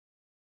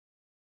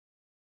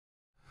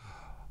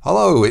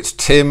Hello, it's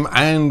Tim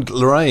and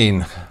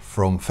Lorraine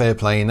from Fair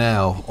Play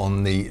Now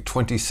on the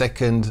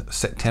 22nd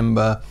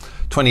September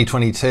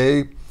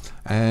 2022,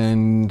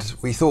 and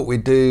we thought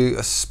we'd do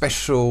a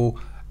special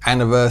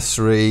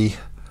anniversary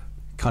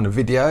kind of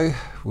video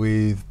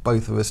with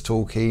both of us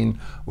talking,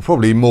 well,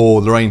 probably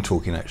more Lorraine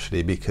talking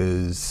actually,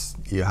 because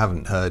you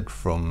haven't heard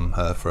from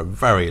her for a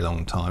very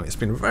long time. It's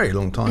been a very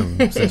long time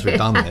since we've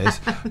done this,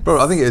 but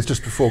I think it was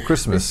just before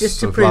Christmas just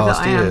to of prove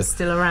last that year. I am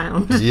still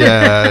around.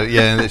 Yeah,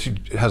 and that she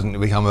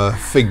hasn't become a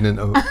figment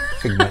of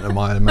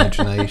my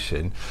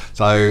imagination.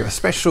 So a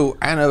special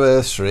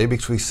anniversary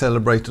because we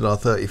celebrated our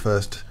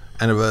 31st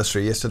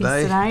anniversary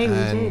yesterday,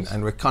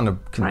 and we're kind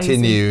of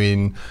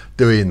continuing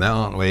doing that,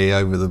 aren't we,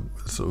 over the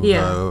sort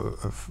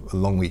of a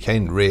long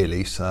weekend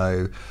really.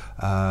 So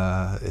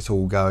it's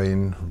all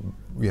going,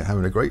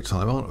 having a great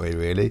time, aren't we,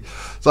 really?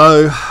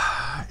 So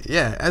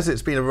yeah, as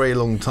it's been a very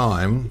long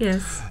time,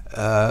 yes,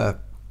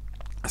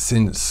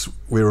 since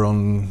we were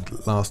on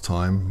last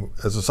time,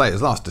 as I say, it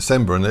was last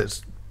December, and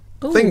it's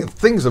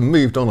things have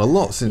moved on a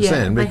lot since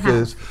then,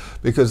 because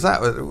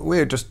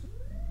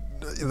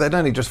they'd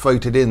only just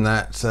voted in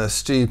that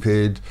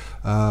stupid,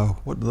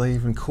 what do they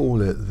even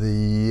call it,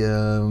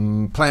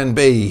 the Plan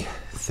B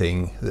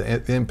thing. The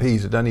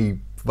MPs had only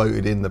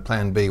voted in the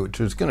Plan B, which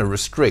was going to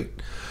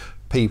restrict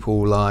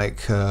people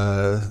like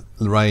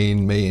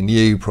Lorraine, me and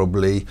you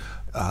probably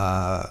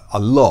a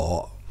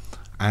lot,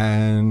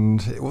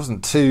 and it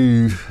wasn't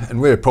too,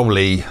 and we're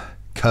probably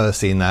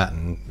cursing that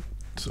and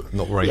sort of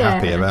not very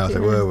happy about it,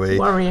 were we?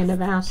 Worrying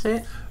about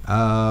it.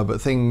 But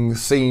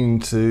things seem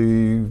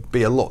to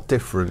be a lot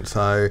different,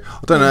 so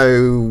I don't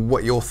know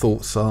what your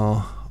thoughts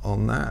are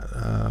on that.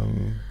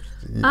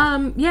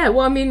 Yeah,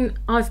 well, I mean,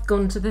 I've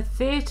gone to the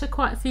theatre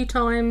quite a few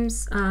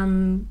times,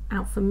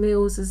 out for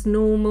meals as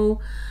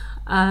normal,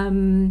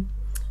 and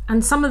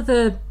some of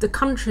the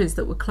countries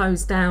that were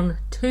closed down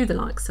to the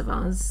likes of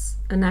us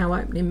are now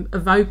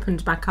have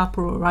opened back up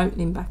or are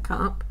opening back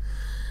up.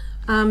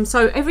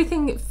 So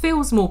everything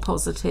feels more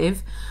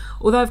positive,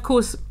 although of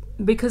course,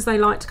 because they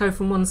like to go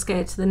from one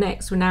scare to the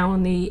next, we're now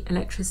on the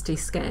electricity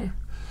scare.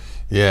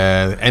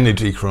 Yeah,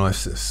 energy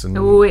crisis,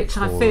 and which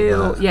I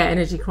feel,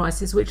 energy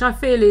crisis, which I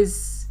feel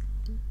is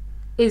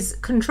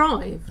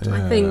contrived.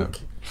 I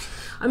think.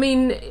 I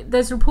mean,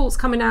 there's reports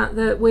coming out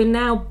that we're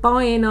now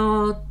buying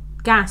our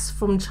gas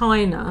from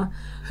China,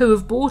 who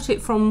have bought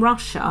it from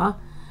Russia,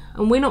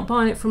 and we're not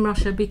buying it from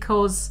Russia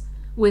because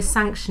we're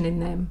sanctioning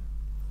them.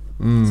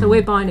 So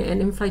we're buying it at an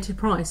inflated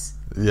price.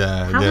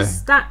 How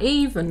does that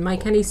even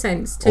make any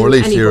sense to anybody? Or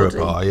at least Europe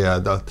are,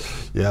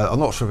 I'm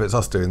not sure if it's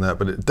us doing that,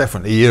 but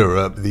definitely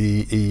Europe,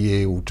 the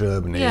EU or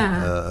Germany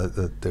are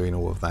doing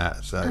all of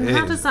that. So and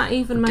how does that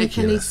even make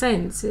any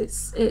sense?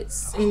 It's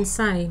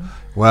insane.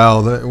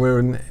 Well,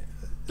 we're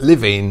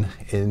living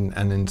in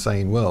an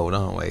insane world,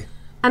 aren't we?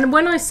 And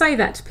when I say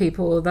that to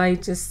people, they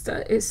just,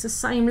 it's the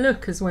same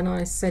look as when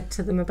I said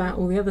to them about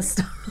all the other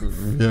stuff.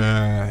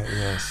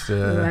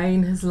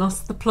 Lorraine has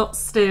lost the plot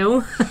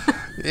still.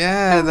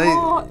 I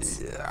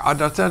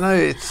don't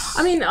know.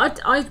 I mean,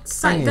 I'd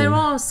say there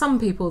are some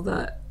people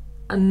that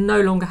are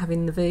no longer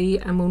having the V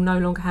and will no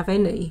longer have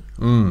any.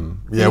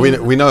 Yeah,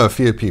 we know a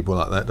few people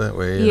like that, don't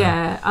we?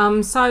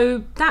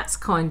 So that's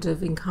kind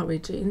of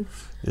encouraging.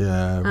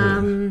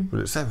 But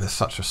it's ever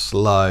such a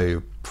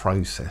slow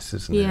process,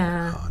 isn't it?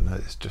 Oh, no,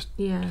 it's just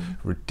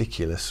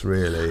ridiculous,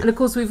 really. And of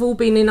course, we've all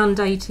been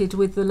inundated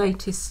with the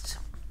latest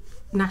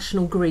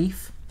national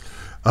grief.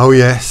 Oh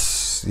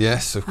yes,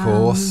 of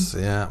course.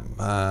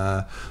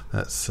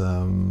 That's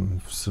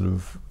sort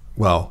of,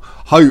 well,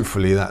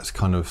 hopefully that's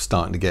kind of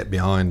starting to get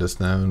behind us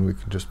now, and we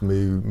can just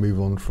move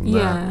on from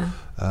that.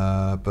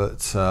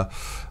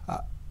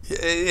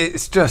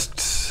 It's just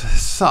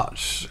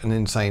such an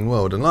insane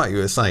world, and like you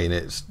were saying,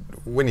 it's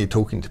when you're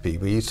talking to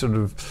people,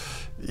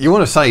 you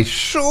want to say,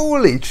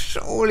 surely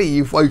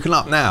you've woken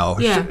up now.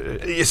 You're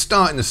at least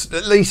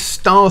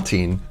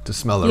starting to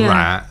smell a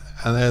rat,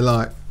 and they're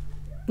like,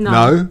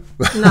 no,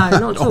 not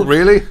at all.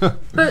 Really.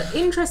 But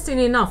interesting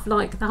enough,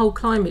 like the whole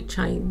climate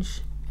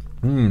change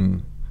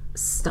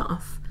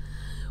stuff,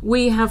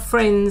 we have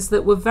friends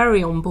that were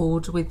very on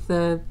board with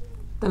the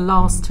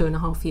last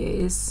 2.5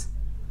 years.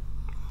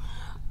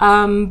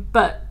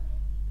 But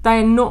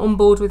they're not on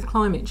board with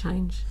climate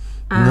change,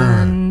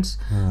 and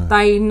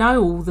they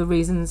know all the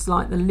reasons,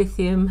 like the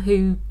lithium,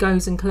 who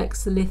goes and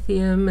collects the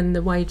lithium and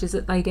the wages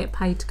that they get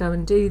paid to go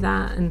and do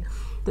that, and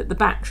that the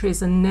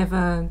batteries are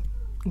never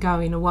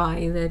going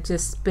away, they'll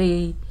just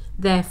be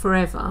there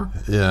forever.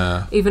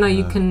 Even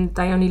though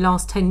they only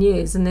last 10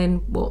 years, and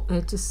then we'll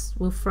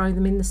throw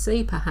them in the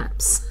sea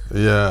perhaps.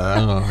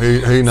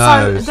 Who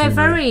knows? So they're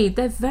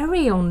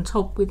very on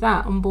top with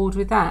that, on board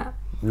with that.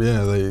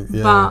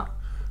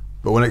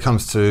 But when it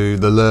comes to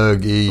the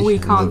lurgy, we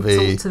can't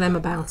talk to them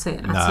about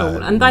it at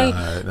all. And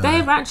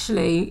they're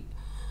actually,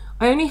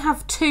 I only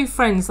have 2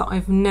 friends that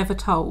I've never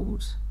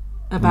told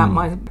about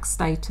my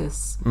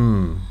status.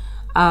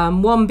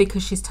 One,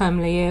 because she's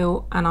terminally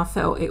ill, and I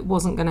felt it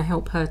wasn't going to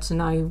help her to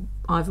know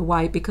either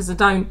way, because I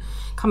don't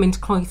come into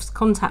close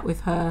contact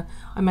with her.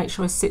 I make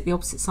sure I sit the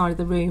opposite side of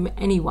the room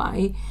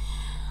anyway.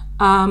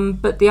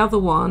 But the other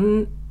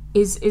one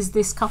is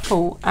this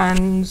couple,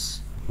 and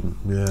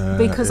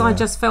because I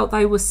just felt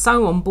they were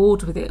so on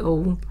board with it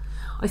all.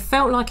 I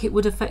felt like it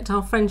would affect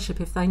our friendship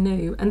if they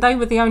knew, and they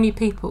were the only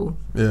people.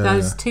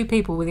 Those two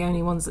people were the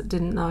only ones that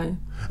didn't know.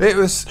 It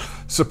was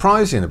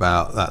surprising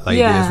about that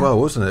lady as well,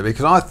 wasn't it?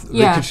 Because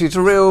because she's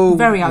a real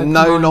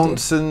no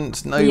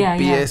nonsense, no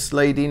BS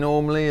lady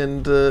normally,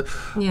 and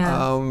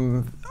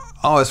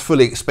I was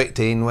fully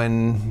expecting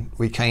when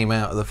we came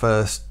out of the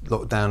first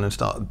lockdown and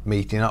started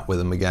meeting up with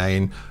them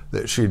again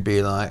that she'd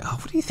be like, "Oh,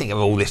 what do you think of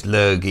all this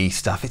lurgy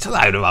stuff? It's a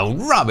load of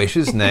old rubbish,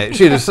 isn't it?"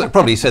 She'd have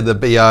probably said the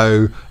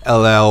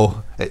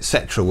BOLL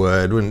etc.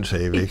 word, wouldn't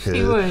she? Because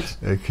she would.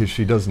 Because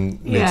she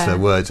doesn't mix her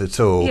words at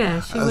all.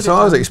 Yeah, she would. So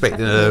I was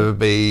expecting her to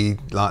be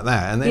like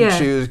that, and then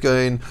she was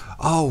going,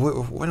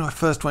 "Oh, when I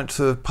first went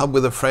to a pub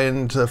with a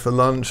friend for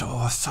lunch, I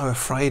was so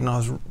afraid, and I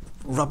was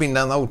rubbing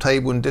down the whole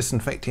table and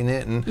disinfecting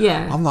it," and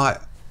I'm like,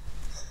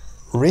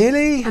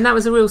 really? And that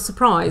was a real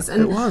surprise.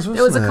 And it was, wasn't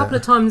there was a couple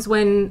of times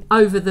when,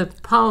 over the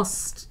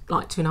past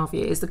 2.5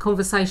 years, the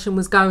conversation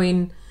was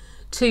going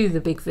to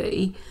the Big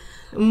V,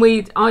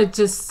 and I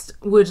just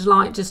would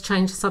just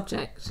change the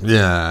subject.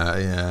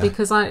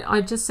 Because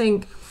I just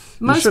think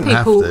most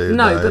people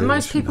but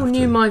most people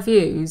knew my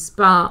views,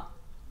 and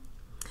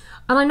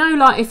I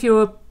know if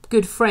you're a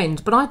good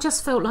friend, but I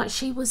just felt like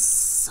she was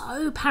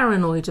so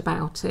paranoid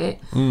about it.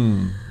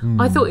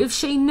 I thought if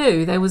she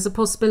knew there was a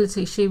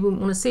possibility she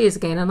wouldn't want to see us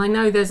again, and I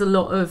know there's a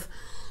lot of,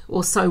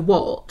 well, so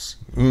what?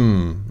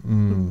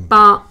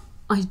 But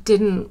I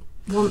didn't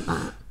want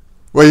that.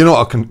 Well, you're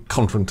not a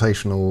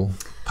confrontational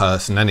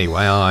person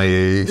anyway, are you?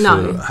 You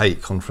sort of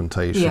hate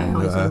confrontation. Yeah,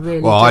 I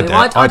really do.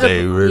 I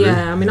do, really.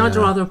 Yeah, I mean, I'd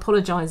rather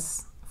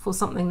apologise for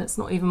something that's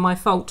not even my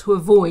fault to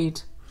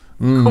avoid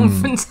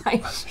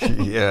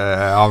confrontation.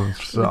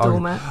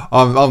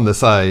 I'm the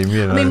same,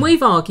 you know. I mean,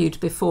 we've argued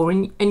before,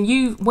 and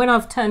you, when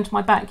I've turned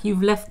my back,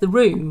 you've left the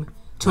room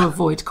to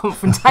avoid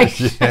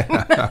confrontation.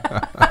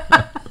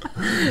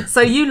 So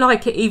you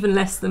like it even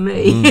less than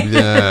me. A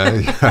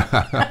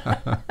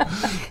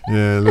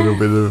little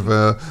bit of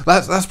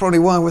that's probably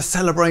why we're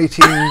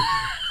celebrating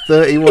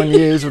 31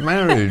 years of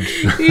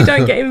marriage. You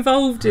don't get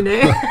involved in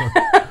it.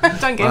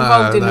 Don't get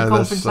involved in the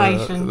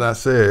confrontation.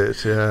 That's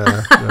it.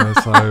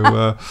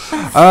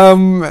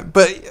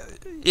 But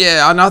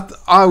and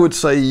I would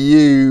say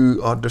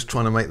you are just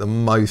trying to make the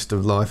most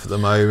of life at the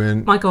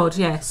moment. My God,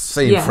 yes.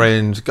 Seeing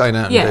friends, going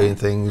out and doing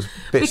things,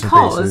 bits and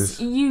pieces.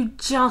 Because you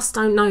just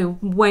don't know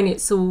when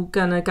it's all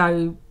gonna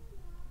go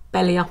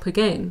belly up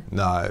again.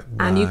 No.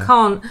 And you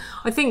can't.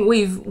 I think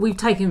we've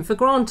taken for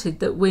granted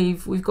that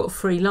we've got a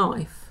free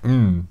life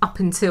up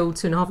until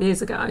 2.5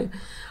 years ago,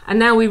 and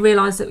now we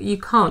realise that you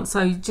can't.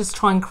 So you just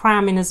try and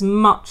cram in as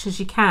much as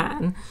you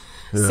can,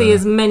 see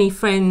as many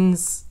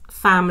friends,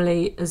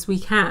 family as we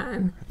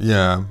can.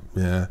 Well,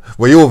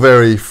 you're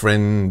very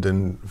friend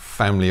and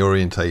family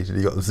orientated.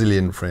 You've got a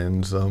zillion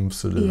friends. I'm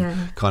sort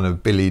of kind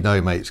of Billy no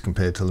mates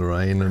compared to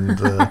Lorraine, and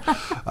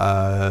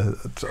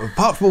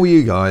apart from all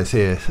you guys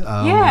here,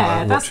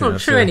 that's not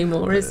true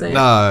anymore, is it?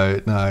 No.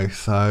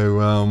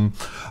 So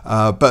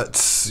but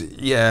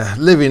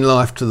living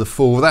life to the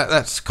full,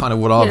 that's kind of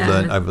what I've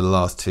learned over the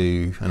last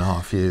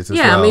 2.5 years as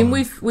well. I mean,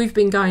 we've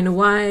been going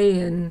away,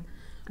 and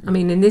I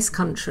mean, in this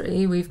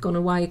country, we've gone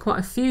away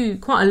quite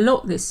a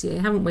lot this year,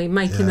 haven't we?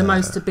 Making the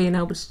most of being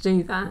able to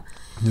do that.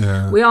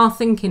 We are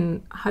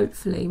thinking,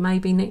 hopefully,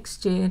 maybe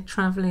next year,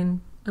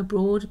 travelling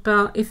abroad.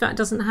 But if that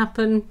doesn't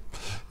happen,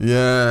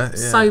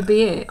 so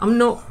be it. I'm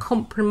not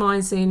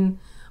compromising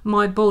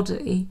my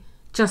body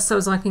just so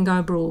as I can go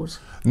abroad.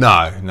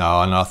 No, and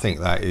I think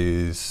that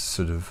is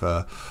sort of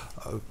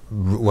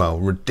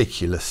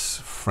ridiculous,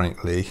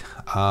 frankly.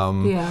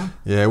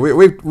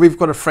 We've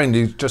got a friend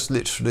who's just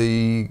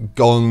literally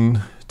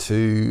gone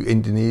to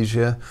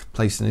Indonesia,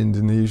 place in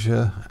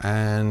Indonesia,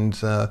 and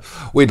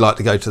we'd like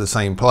to go to the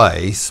same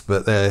place,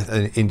 but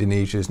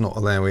Indonesia is not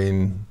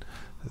allowing.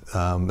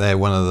 They're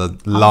one of the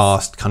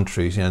last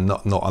countries,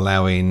 not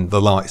allowing the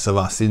likes of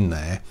us in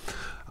there.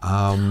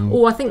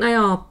 I think they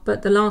are,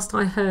 but the last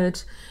I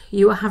heard,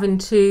 you were having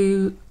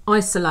to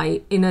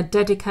isolate in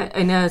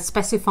a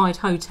specified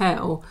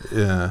hotel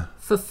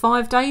for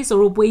 5 days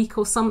or a week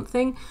or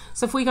something.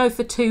 So if we go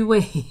for 2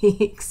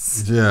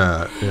 weeks,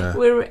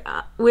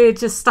 we're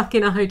just stuck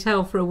in a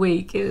hotel for a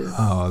week.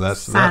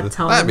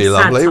 That'd be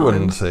lovely,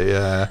 wouldn't it?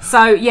 Yeah. So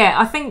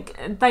I think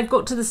they've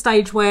got to the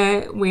stage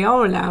where we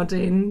are allowed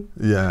in,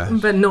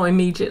 but not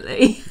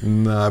immediately.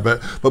 No,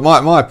 but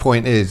my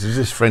point is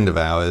this friend of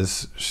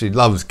ours, she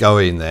loves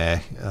going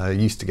there.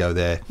 Used to go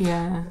there.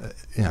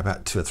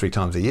 about 2 or 3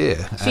 times a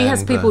year. She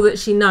has people that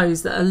she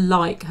knows that are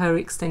like her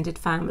extended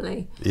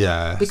family.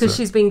 Yeah. Because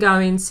she's been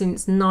going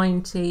since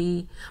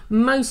 90,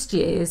 most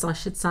years, I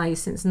should say,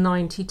 since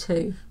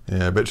 92.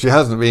 Yeah, but she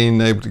hasn't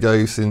been able to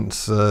go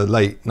since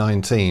late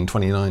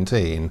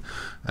 2019.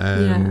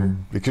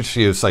 Because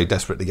she was so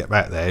desperate to get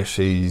back there,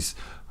 she's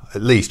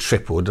at least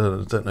tripled.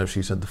 I don't know if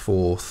she's had the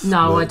 4th.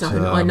 No, I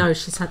don't. I know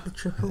she's had the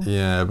triple.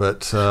 Yeah,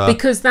 but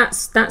because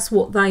that's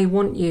what they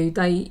want you.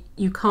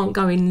 You can't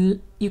go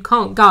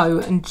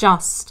and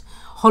just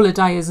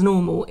holiday as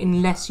normal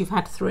unless you've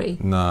had 3.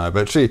 No,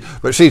 but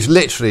she's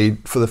literally,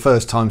 for the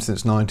first time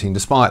since 19,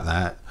 despite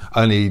that,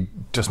 only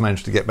just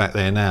managed to get back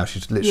there now.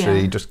 She's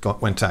literally just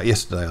went out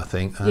yesterday, I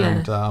think,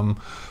 and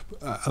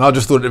I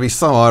just thought it'd be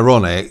so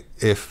ironic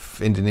if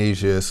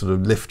Indonesia sort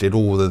of lifted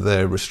all of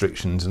their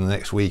restrictions in the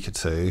next week or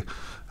 2,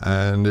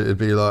 and it'd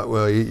be like,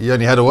 well, you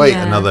only had to wait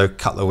another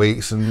couple of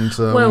weeks, and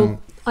well,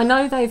 I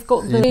know they've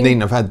got you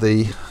needn't have had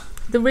the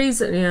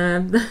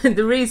reason.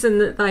 The reason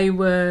that they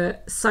were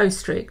so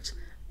strict,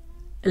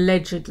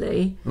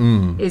 allegedly,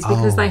 is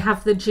because they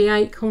have the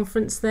G8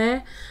 conference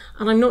there,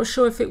 and I'm not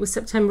sure if it was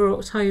September or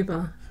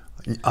October.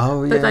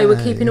 But they were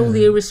keeping all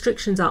the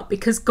restrictions up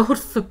because, God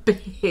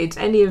forbid,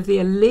 any of the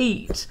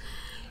elite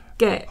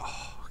get.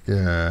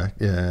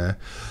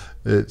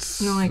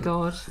 It's. Oh my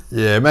God.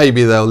 Yeah,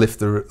 maybe they'll lift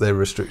their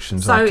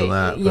restrictions after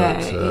that. Yeah,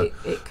 but,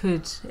 it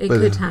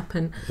could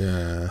happen.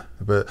 Yeah,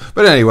 but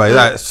anyway,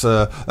 that's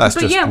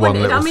just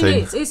one little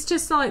thing. It's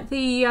just like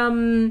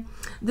the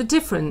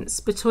difference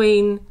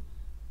between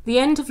the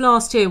end of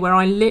last year, where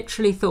I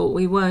literally thought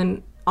we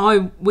were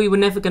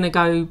never going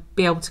to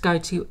be able to go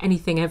to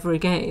anything ever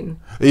again.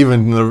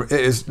 Even it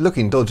is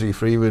looking dodgy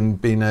for even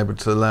being able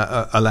to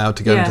allowed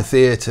to go into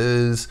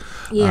theatres,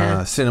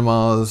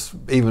 cinemas,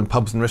 even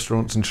pubs and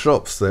restaurants and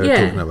shops. They're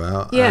talking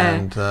about,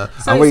 and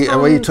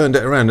we turned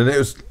it around, and it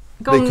was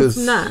because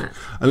from that.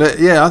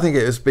 I think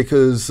it was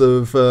because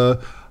of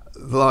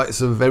the likes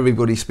of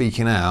everybody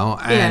speaking out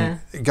and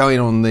going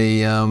on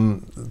the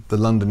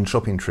London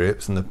shopping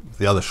trips and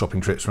the other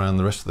shopping trips around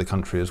the rest of the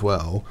country as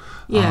well.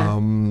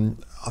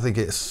 I think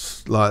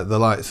it's like the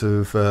likes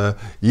of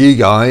you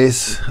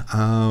guys,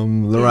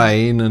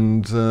 Lorraine,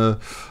 and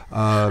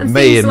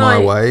me in my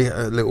way,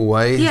 a little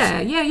way.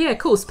 Yeah, of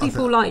course.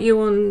 People like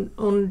you on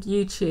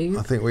YouTube.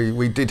 I think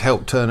we did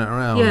help turn it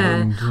around.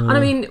 Yeah, and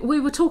I mean, we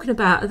were talking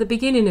about at the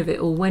beginning of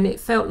it all when it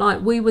felt like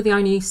we were the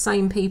only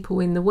sane people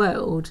in the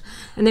world,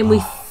 and then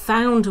we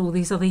found all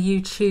these other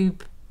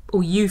YouTube,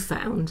 or you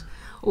found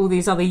all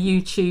these other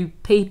YouTube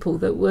people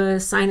that were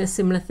saying a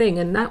similar thing,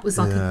 and that was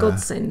like a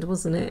godsend,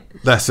 wasn't it?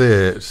 That's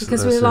it.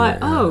 Because we were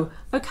like,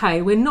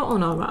 okay, we're not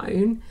on our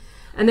own.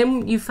 And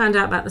then you found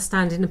out about the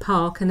stand in the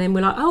park, and then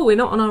we're like, we're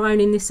not on our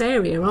own in this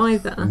area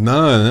either.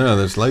 No,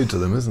 there's loads of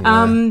them, isn't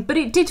there? But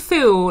it did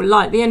feel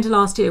like the end of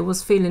last year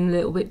was feeling a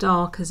little bit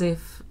dark, as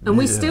if... And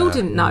we still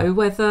didn't know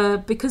whether...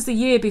 Because the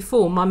year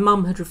before, my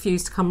mum had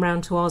refused to come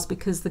round to ours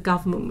because the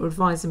government were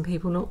advising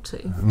people not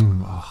to.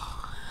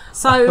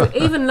 So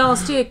even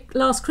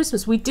last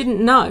Christmas, we didn't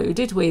know,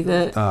 did we,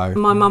 that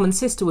my mum and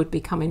sister would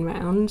be coming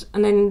round,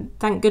 and then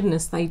thank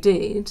goodness they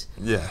did.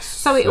 Yes.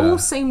 So it all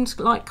seemed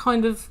like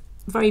kind of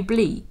very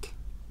bleak.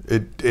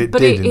 It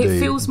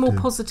feels more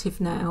positive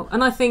now,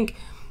 and I think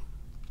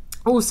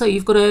also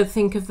you've got to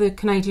think of the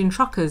Canadian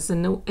truckers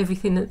and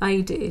everything that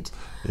they did.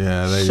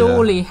 Yeah,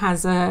 surely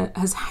has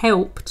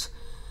helped.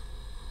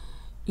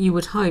 You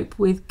would hope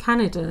with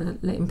Canada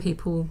letting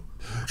people.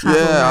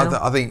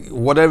 I think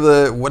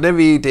whatever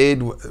you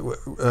did,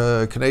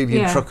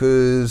 Canadian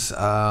truckers,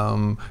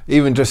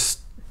 even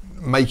just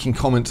making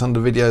comments under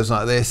videos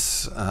like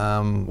this,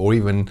 or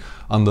even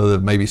under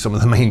maybe some of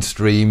the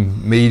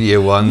mainstream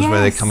media ones where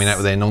they're coming out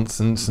with their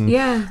nonsense and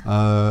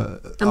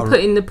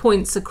putting the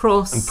points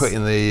across and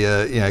putting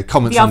the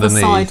comments the other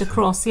underneath. Side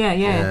across.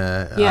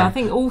 I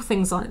think all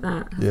things like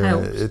that have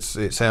helped.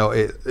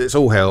 It's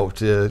all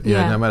helped.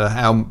 No matter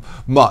how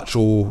much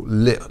or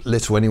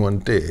little anyone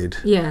did.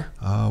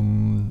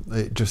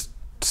 It just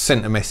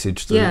sent a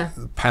message to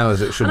the powers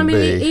that shouldn't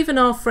be. Even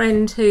our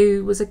friend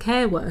who was a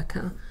care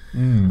worker.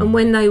 And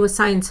when they were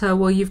saying to her,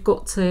 well, you've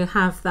got to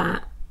have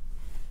that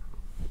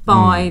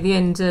by the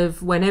end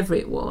of whenever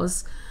it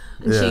was,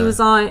 and she was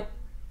like,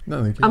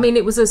 no, thank you. I mean,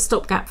 it was a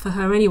stopgap for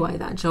her anyway,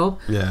 that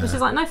job. And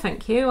she's like, no,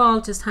 thank you,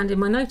 I'll just hand in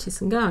my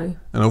notice and go.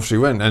 And off she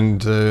went.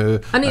 And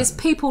it's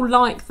people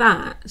like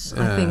that,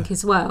 I think,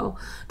 as well.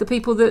 The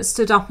people that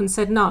stood up and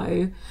said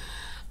no.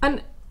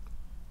 And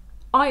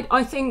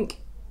I think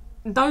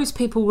those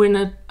people were in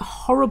a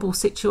horrible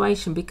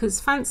situation,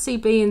 because fancy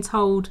being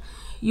told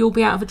you'll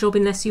be out of a job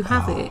unless you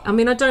have it. I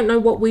mean, I don't know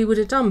what we would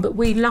have done, but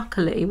we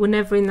luckily were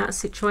never in that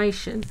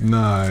situation.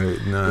 No.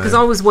 Because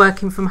I was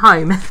working from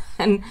home,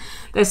 and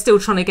they're still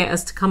trying to get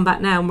us to come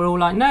back now, and we're all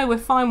like, no, we're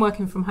fine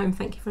working from home,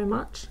 thank you very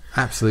much.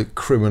 Absolute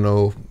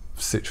criminal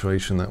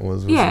situation that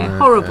was. Wasn't Yeah, it?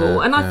 horrible.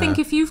 Yeah, and I yeah. think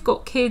if you've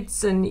got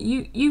kids and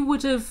you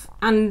would have,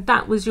 and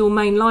that was your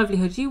main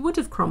livelihood, you would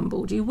have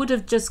crumbled. You would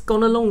have just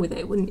gone along with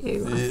it, wouldn't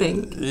you? I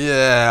think.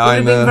 Yeah, It would I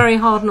have know. been very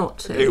hard not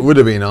to. It would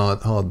have been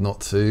hard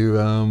not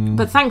to.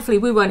 But thankfully,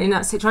 we weren't in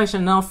that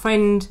situation. And our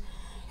friend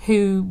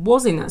who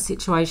was in that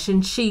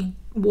situation, she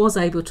was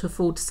able to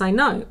afford to say,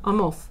 no,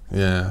 I'm off.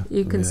 Yeah,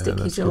 You can stick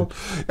your that's job.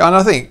 good. Yeah, and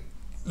I think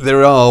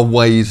there are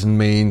ways and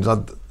means.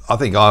 I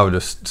think I would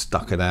have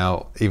stuck it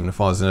out, even if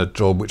I was in a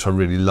job which I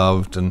really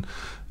loved and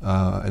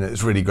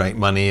it's really great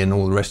money and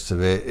all the rest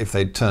of it. If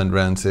they'd turned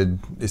around and said,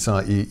 it's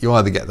like you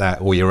either get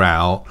that or you're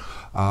out,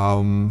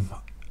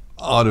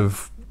 I'd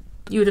have.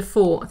 You would have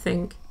fought, I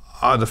think.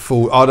 I'd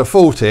have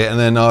fought it, and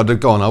then I'd have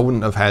gone. I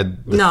wouldn't have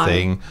had the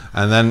thing,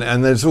 and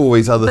there's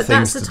always other But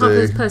things that's to the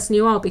type do. of person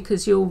you are,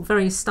 because you're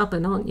very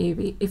stubborn, aren't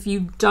you? If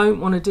you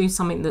don't want to do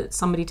something that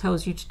somebody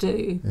tells you to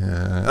do.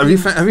 Yeah. Have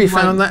you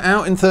found that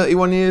out in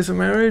 31 years of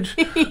marriage?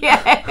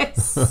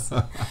 Yes.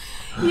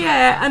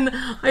 Yeah, and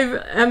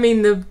I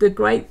mean the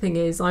great thing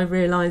is I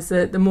realise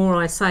that the more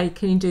I say,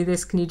 can you do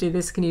this, can you do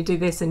this, can you do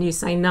this, and you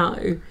say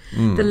no,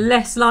 the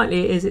less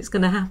likely it is it's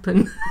going to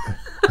happen.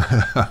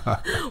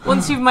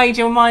 Once you've made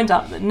your mind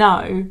up that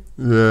no,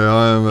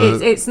 Yeah,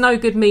 it's no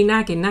good me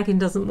nagging. Nagging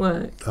doesn't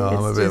work.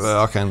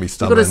 I can be You've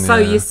stubborn. got to sow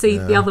your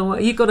seed yeah. the other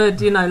way. You've got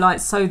to, like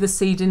sow the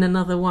seed in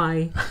another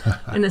way,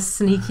 in a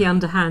sneaky,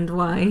 underhand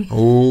way.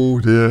 Oh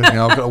dear,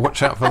 yeah, I've got to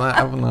watch out for that,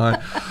 haven't I?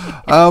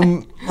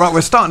 Right,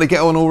 we're starting to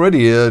get on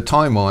already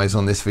time-wise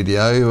on this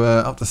video,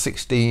 up to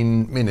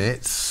 16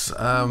 minutes. So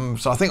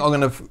I think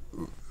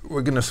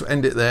we're going to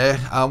end it there.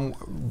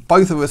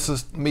 Both of us are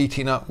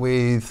meeting up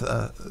with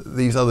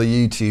these other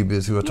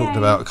YouTubers who I talked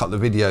about a couple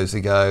of videos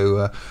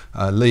ago,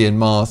 Lee and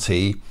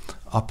Marty,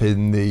 up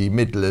in the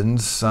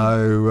Midlands.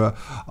 So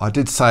I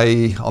did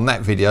say on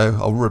that video,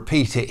 I'll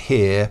repeat it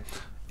here.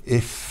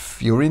 If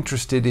you're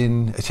interested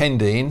in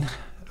attending,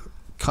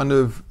 kind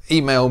of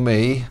email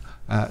me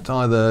at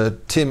either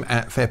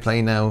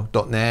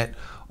tim@fairplaynow.net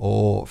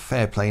or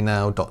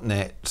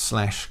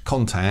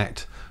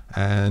fairplaynow.net/contact,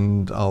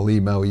 and I'll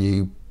email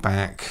you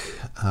back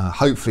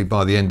hopefully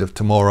by the end of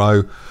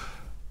tomorrow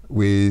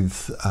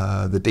with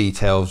the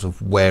details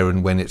of where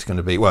and when it's going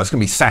to be. Well, it's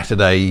going to be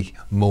Saturday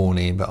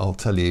morning, but I'll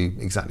tell you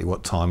exactly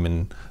what time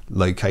and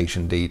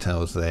location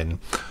details then.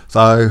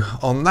 So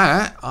on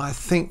that, I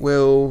think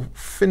we'll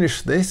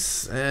finish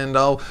this, and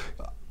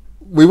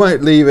we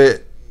won't leave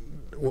it,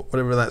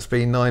 whatever that's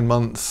been, 9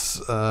 months,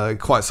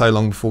 quite so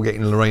long before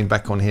getting Lorraine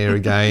back on here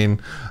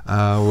again.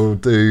 We'll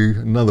do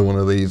another one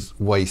of these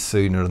way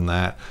sooner than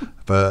that,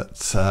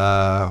 but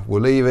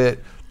we'll leave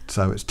it.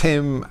 So it's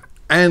Tim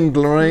and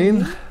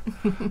Lorraine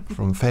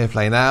from Fair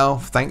Play Now.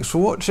 Thanks for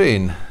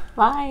watching.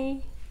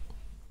 Bye.